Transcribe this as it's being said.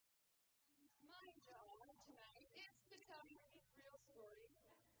tell you a real story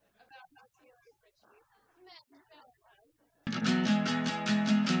about how Taylor and Richie met and fell in love.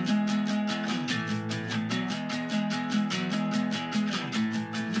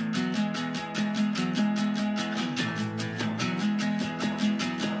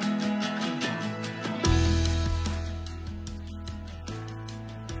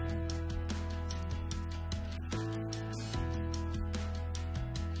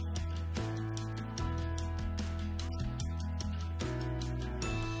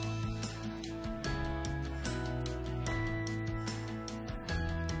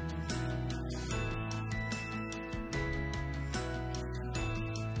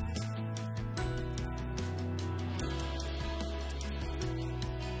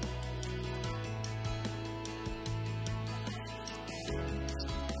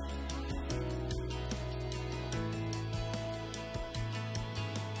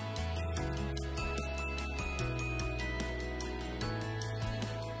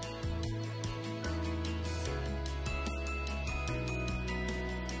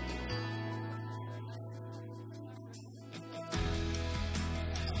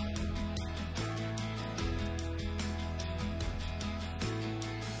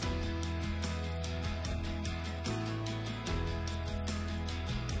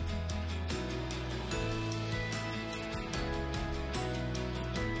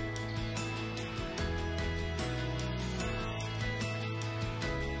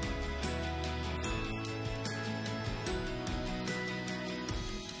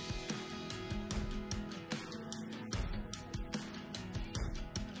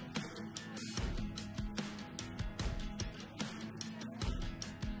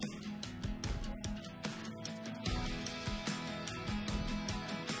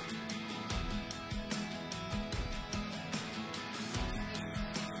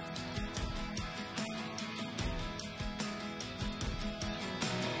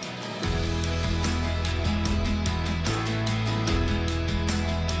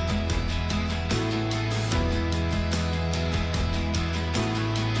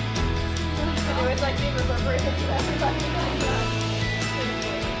 It's like being remembered to everybody.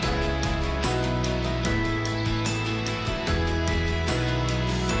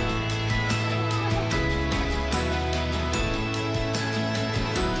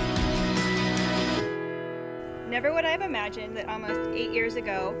 Never would I have imagined that almost 8 years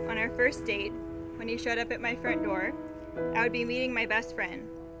ago, on our first date, when he showed up at my front door, I would be meeting my best friend,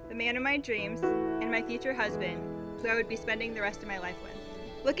 the man of my dreams, and my future husband, who I would be spending the rest of my life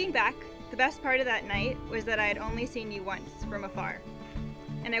with. Looking back, the best part of that night was that I had only seen you once from afar,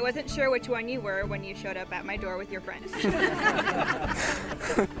 and I wasn't sure which one you were when you showed up at my door with your friend.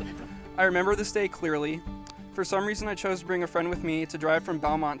 I remember this day clearly. For some reason, I chose to bring a friend with me to drive from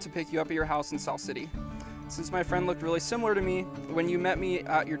Belmont to pick you up at your house in South City. Since my friend looked really similar to me, when you met me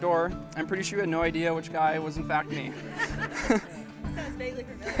at your door, I'm pretty sure you had no idea which guy was in fact me. Sounds vaguely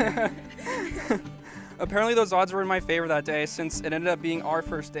familiar. Apparently those odds were in my favor that day, since it ended up being our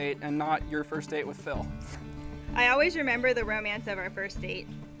first date and not your first date with Phil. I always remember the romance of our first date.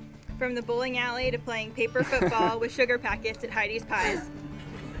 From the bowling alley to playing paper football with sugar packets at Heidi's Pies.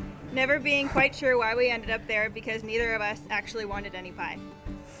 Never being quite sure why we ended up there because neither of us actually wanted any pie.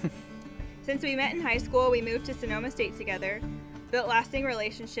 Since we met in high school, we moved to Sonoma State together, built lasting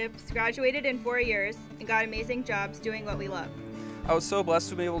relationships, graduated in 4 years, and got amazing jobs doing what we love. I was so blessed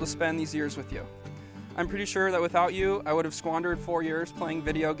to be able to spend these years with you. I'm pretty sure that without you, I would have squandered 4 years playing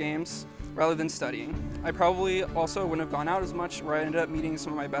video games rather than studying. I probably also wouldn't have gone out as much, where I ended up meeting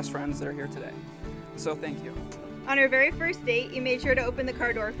some of my best friends that are here today. So thank you. On our very first date, you made sure to open the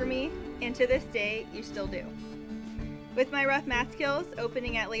car door for me, and to this day, you still do. With my rough math skills,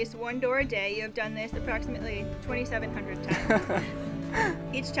 opening at least one door a day, you have done this approximately 2,700 times.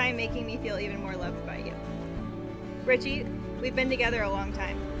 Each time making me feel even more loved by you. Richie, we've been together a long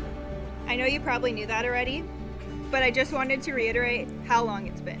time. I know you probably knew that already, but I just wanted to reiterate how long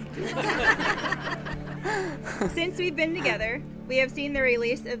it's been. Since we've been together, we have seen the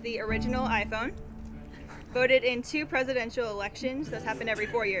release of the original iPhone, voted in 2 presidential elections, those happen every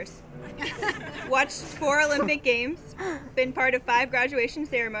 4 years, watched 4 Olympic Games, been part of 5 graduation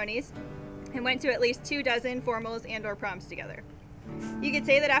ceremonies, and went to at least 2 dozen formals and/or proms together. You could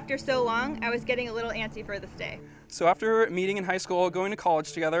say that after so long, I was getting a little antsy for this day. So after meeting in high school, going to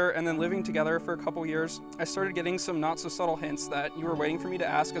college together, and then living together for a couple years, I started getting some not so subtle hints that you were waiting for me to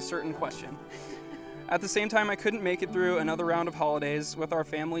ask a certain question. At the same time, I couldn't make it through another round of holidays with our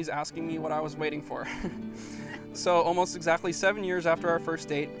families asking me what I was waiting for. So almost exactly 7 years after our first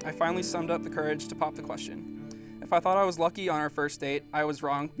date, I finally summed up the courage to pop the question. If I thought I was lucky on our first date, I was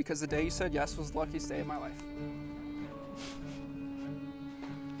wrong, because the day you said yes was the luckiest day of my life.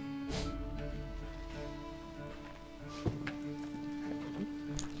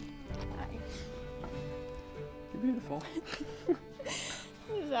 You're beautiful.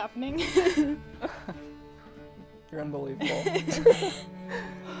 What is happening? You're unbelievable.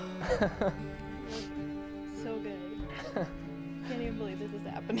 So good. Can't even believe this is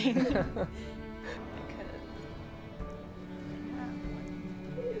happening.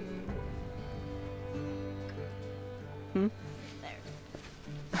 Hmm? There.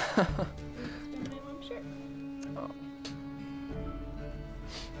 My mom's shirt. Oh.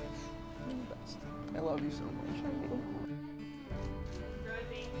 You're the best. I love you so much.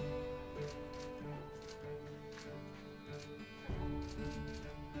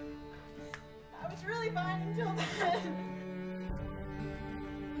 I was really fine until then.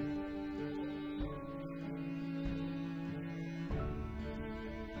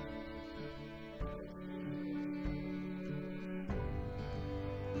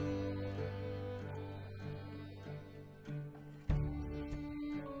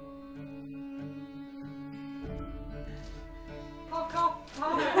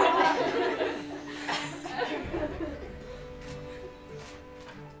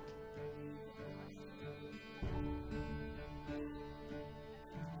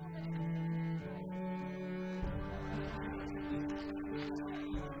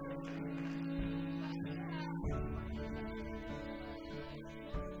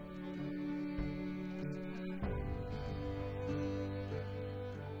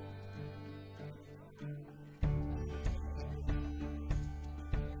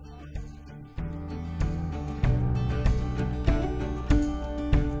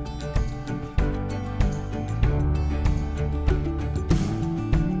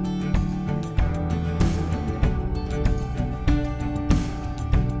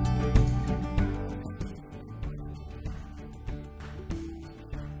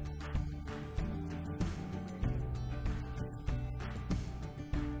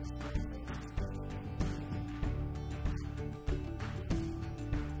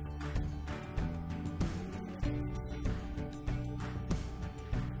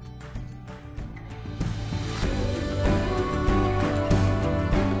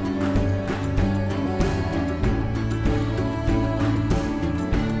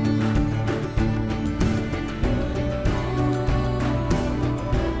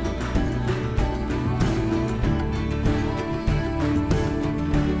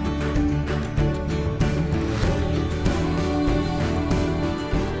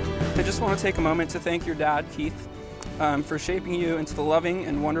 I just want to take a moment to thank your dad, Keith, for shaping you into the loving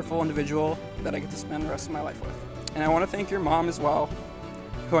and wonderful individual that I get to spend the rest of my life with. And I want to thank your mom as well,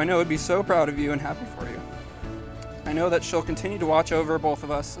 who I know would be so proud of you and happy for you. I know that she'll continue to watch over both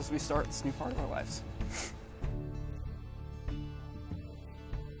of us as we start this new part of our lives.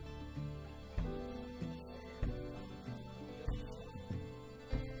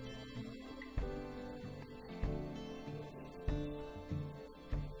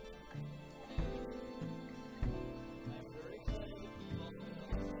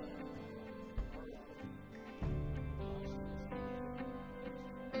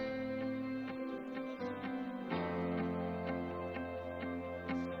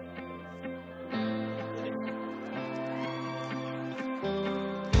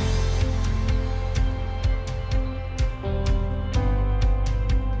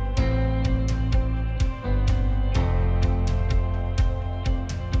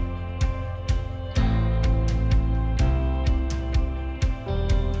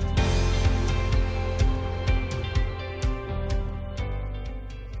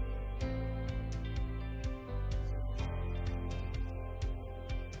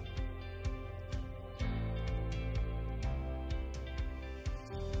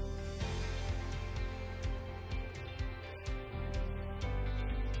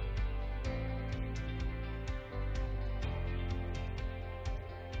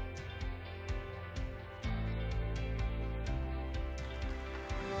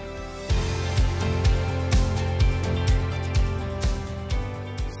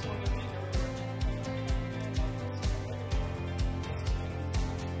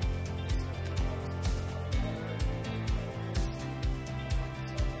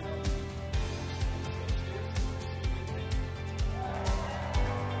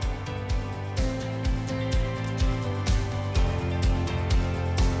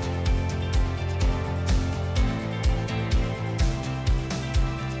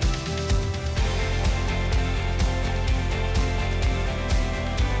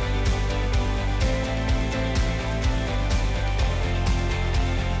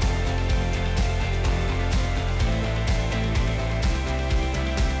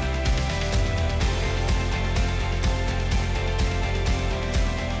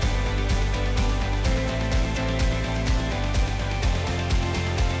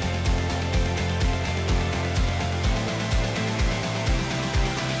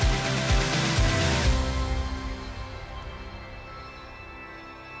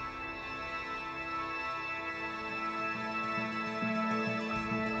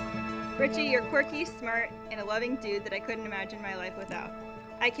 Richie, you're quirky, smart, and a loving dude that I couldn't imagine my life without.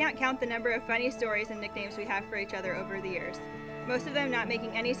 I can't count the number of funny stories and nicknames we have for each other over the years, most of them not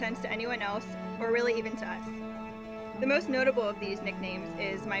making any sense to anyone else, or really even to us. The most notable of these nicknames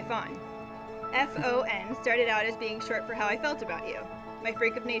is my fawn. F-O-N started out as being short for how I felt about you, my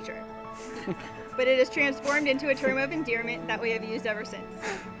freak of nature. But it has transformed into a term of endearment that we have used ever since.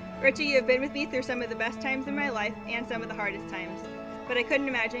 Richie, you have been with me through some of the best times in my life and some of the hardest times, but I couldn't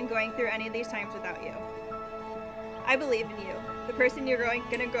imagine going through any of these times without you. I believe in you, the person you're going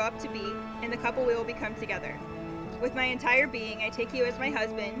to grow up to be, and the couple we will become together. With my entire being, I take you as my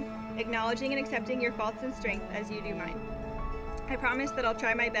husband, acknowledging and accepting your faults and strengths as you do mine. I promise that I'll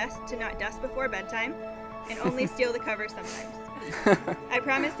try my best to not dust before bedtime and only steal the covers sometimes. I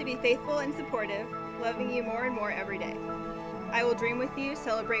promise to be faithful and supportive, loving you more and more every day. I will dream with you,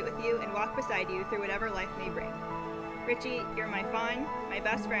 celebrate with you, and walk beside you through whatever life may bring. Richie, you're my fawn, my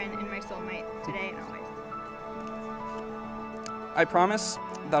best friend, and my soulmate, today and always. I promise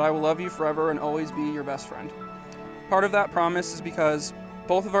that I will love you forever and always be your best friend. Part of that promise is because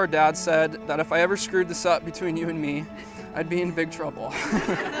both of our dads said that if I ever screwed this up between you and me, I'd be in big trouble.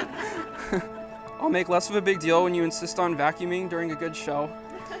 I'll make less of a big deal when you insist on vacuuming during a good show,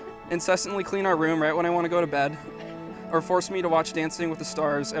 incessantly clean our room right when I want to go to bed, or force me to watch Dancing with the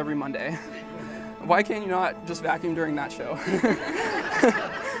Stars every Monday. Why can't you not just vacuum during that show?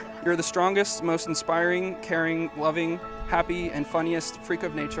 You're the strongest, most inspiring, caring, loving, happy, and funniest freak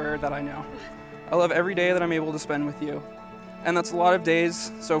of nature that I know. I love every day that I'm able to spend with you. And that's a lot of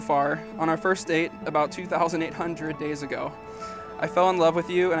days so far. On our first date, about 2,800 days ago, I fell in love with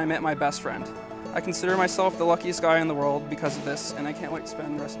you and I met my best friend. I consider myself the luckiest guy in the world because of this, and I can't wait to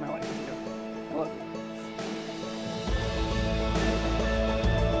spend the rest of my life with you. I love you.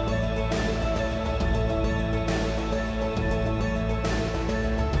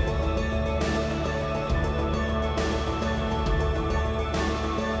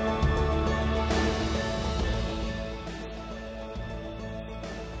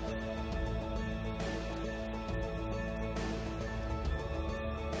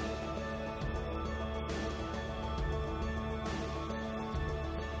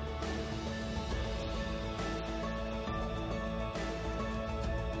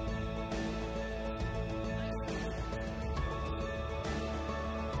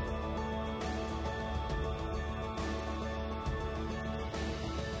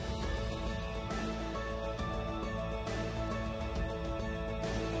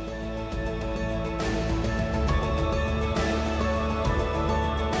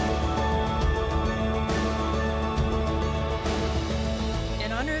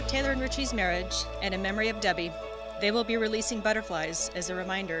 Taylor and Richie's marriage, and in memory of Debbie, they will be releasing butterflies as a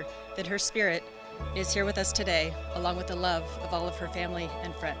reminder that her spirit is here with us today, along with the love of all of her family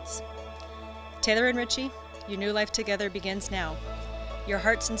and friends. Taylor and Richie, your new life together begins now. Your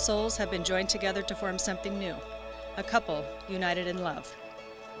hearts and souls have been joined together to form something new, a couple united in love.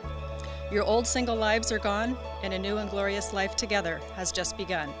 Your old single lives are gone, and a new and glorious life together has just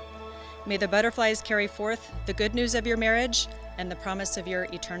begun. May the butterflies carry forth the good news of your marriage and the promise of your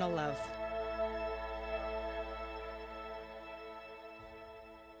eternal love.